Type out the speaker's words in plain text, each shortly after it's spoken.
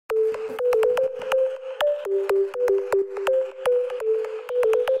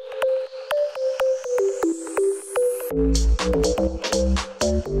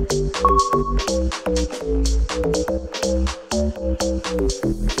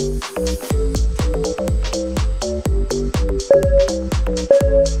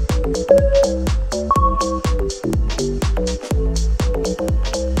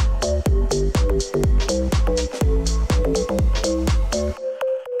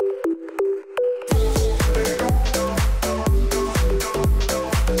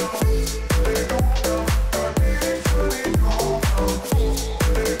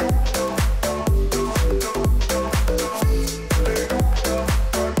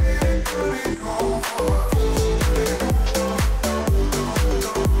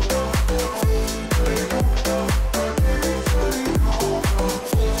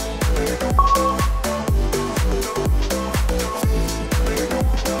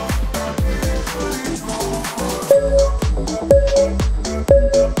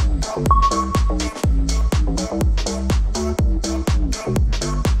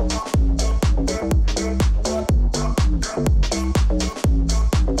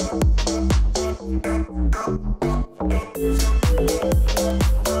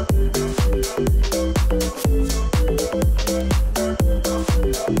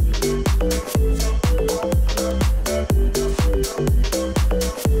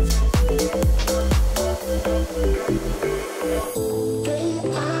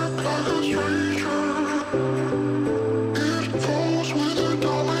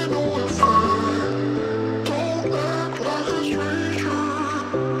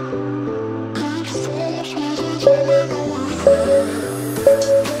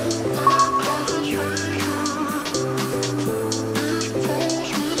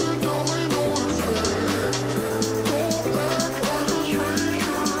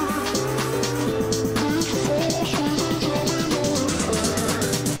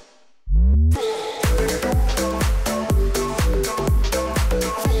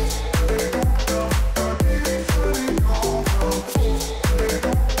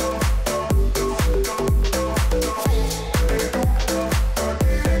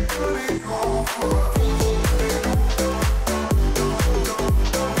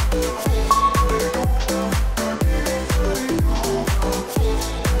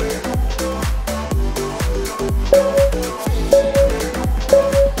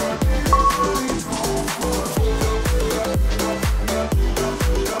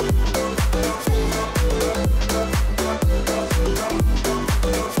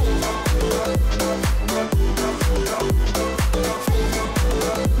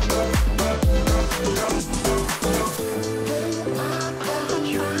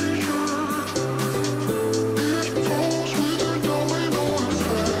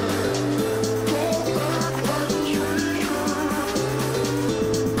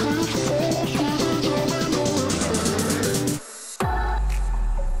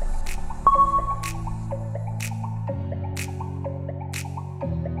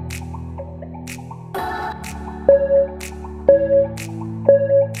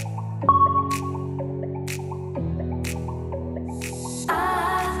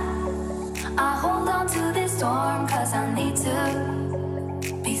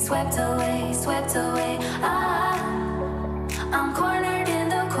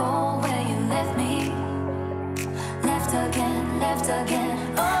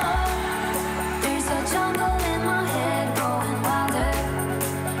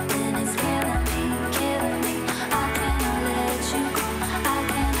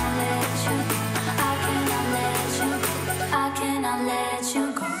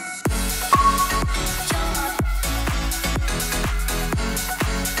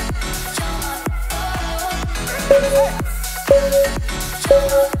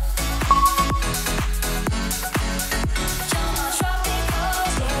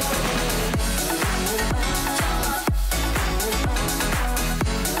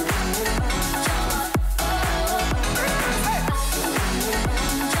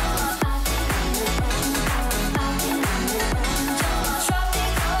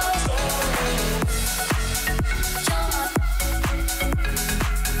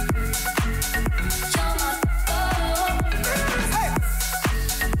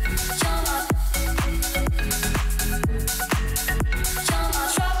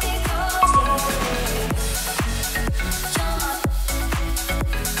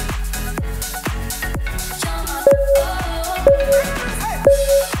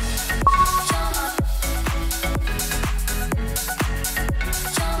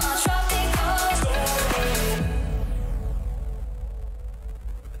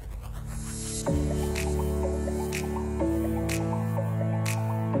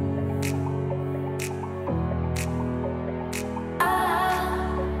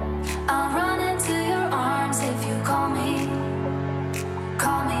I'll run into your arms if you call me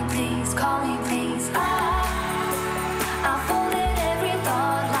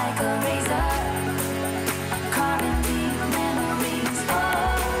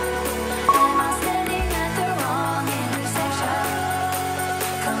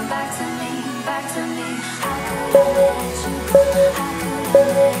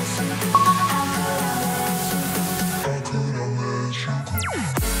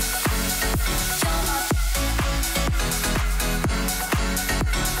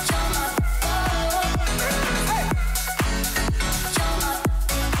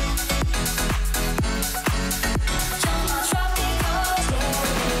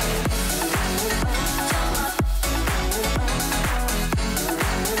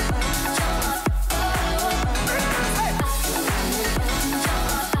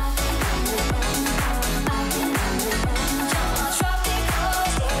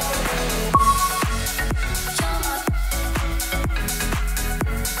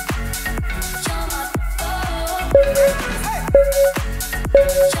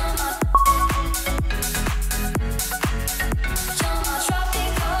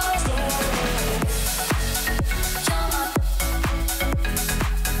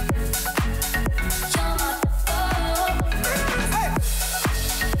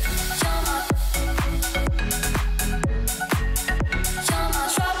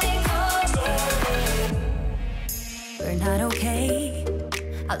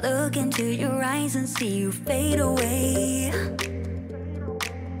I look into your eyes and see you fade away.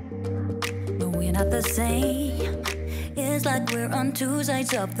 But we're not the same. It's like we're on two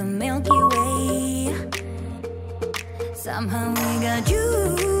sides of the Milky Way. Somehow we got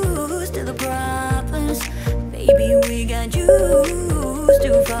used to the problems. Baby, we got used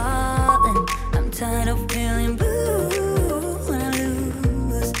to falling. I'm tired of feeling blue when I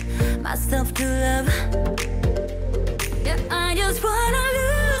lose myself to love. Yeah, I just wanna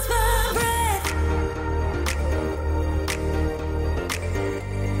lose my breath.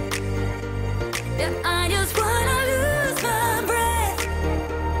 Yeah, I just wanna lose my breath.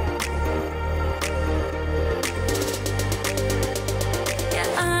 Yeah,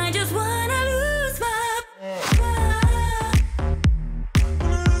 I just wanna lose my breath.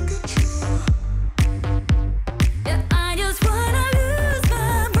 Yeah, I just wanna lose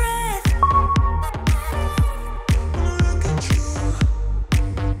my breath.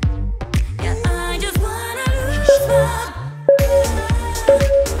 Yeah, I just wanna lose my breath.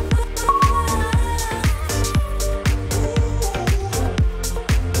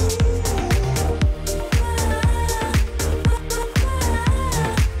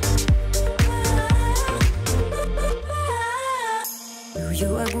 Do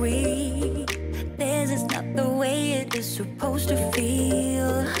you agree? This is not the way it is supposed to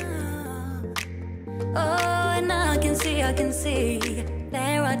feel. Oh, and I can see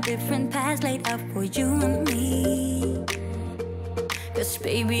there are different paths laid out for you and me. 'Cause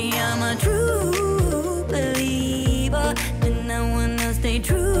baby, I'm a true believer, and I wanna stay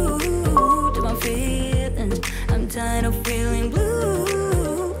true to my feelings. I'm tired of feeling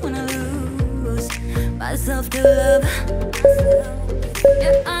blue when I lose myself to love.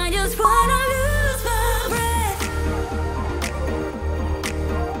 Yeah, I just wanna lose my breath.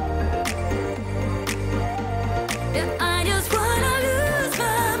 Yeah, I just wanna lose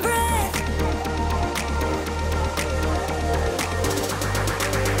my breath.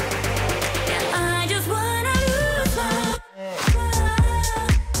 Yeah, I just wanna lose my breath.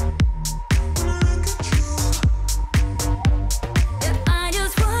 Yeah, I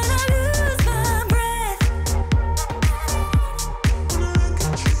just wanna lose my breath.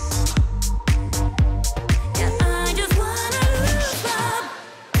 Yeah, I just wanna lose my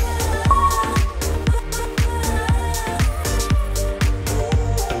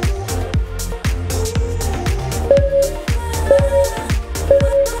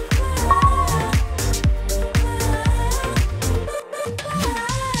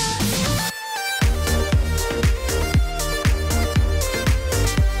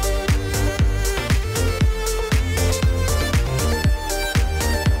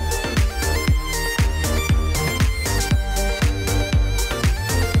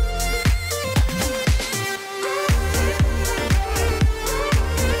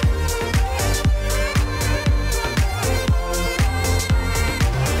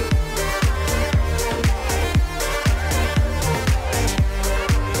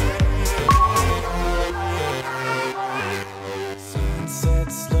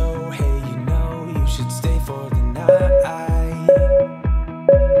Sunset slow, hey, you know you should stay for the night.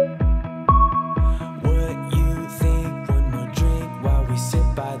 What you think? One more drink while we sit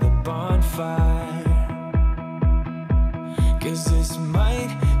by the bonfire. 'Cause this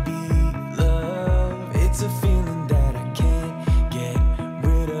might be love. It's a feeling that I can't get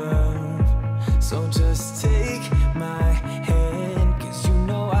rid of. So just take my hand, 'cause you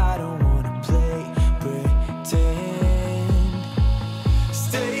know I don't wanna play pretend.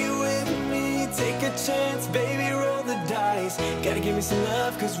 Stay with chance, baby, roll the dice. Gotta give me some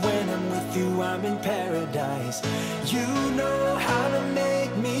love, cause when I'm with you, I'm in paradise. You know how to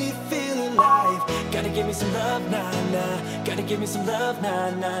make me feel alive. Gotta give me some love, nah, nah. Gotta give me some love,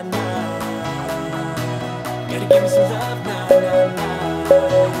 nah, nah, nah. Gotta give me some love, nah, nah, nah.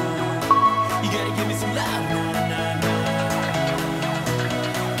 You gotta give me some love, nah, nah, nah.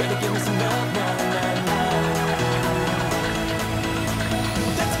 Gotta give me some love, nah, nah, nah.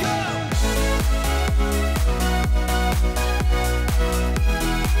 Let's go!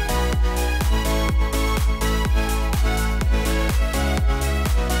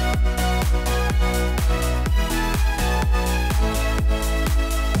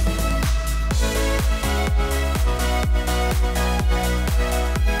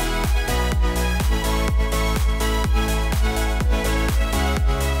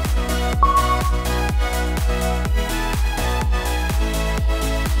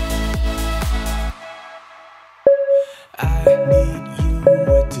 I need you,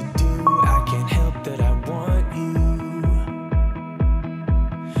 what to do, I can't help that I want you.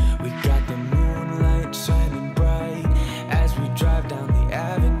 We got the moonlight shining bright as we drive down the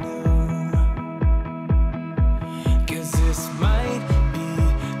avenue. Cause this might be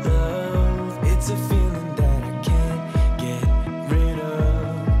love, it's a feeling that I can't get rid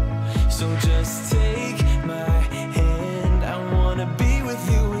of. So just take my hand, I wanna be with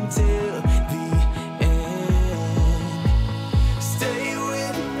you until the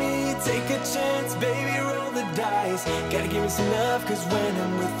chance, baby, roll the dice. Gotta give me some love, cause when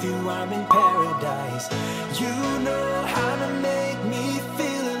I'm with you, I'm in paradise. You know how to make me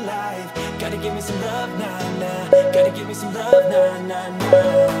feel alive. Gotta give me some love, nah, nah. Gotta give me some love, nah, nah, nah.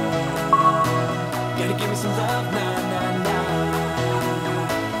 Gotta give me some love, nah, nah, nah.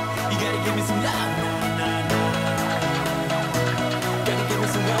 You gotta give me some love, nah, nah, nah. Gotta give me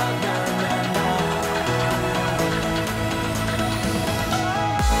some love, nah, nah, nah.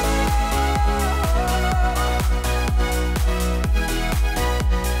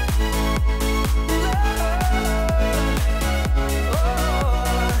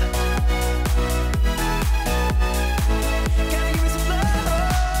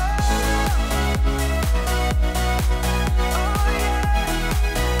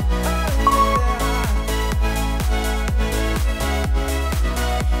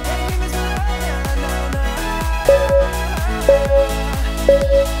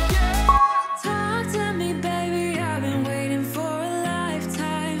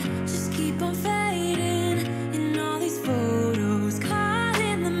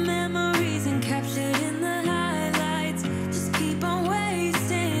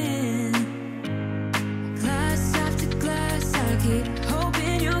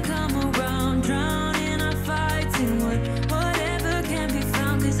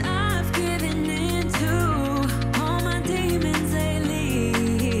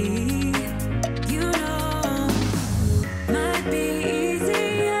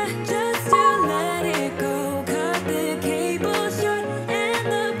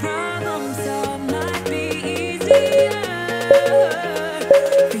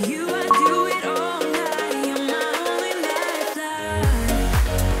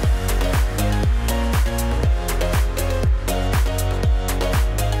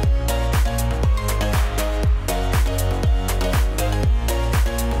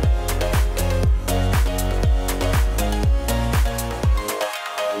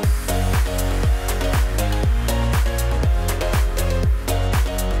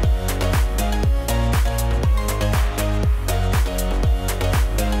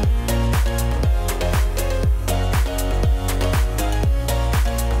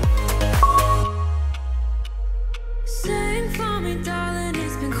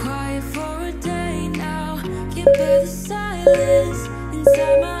 Bear the silence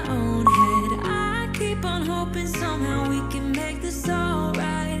inside my own head. I keep on hoping somehow we can make this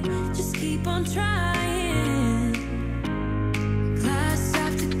alright. Just keep on trying.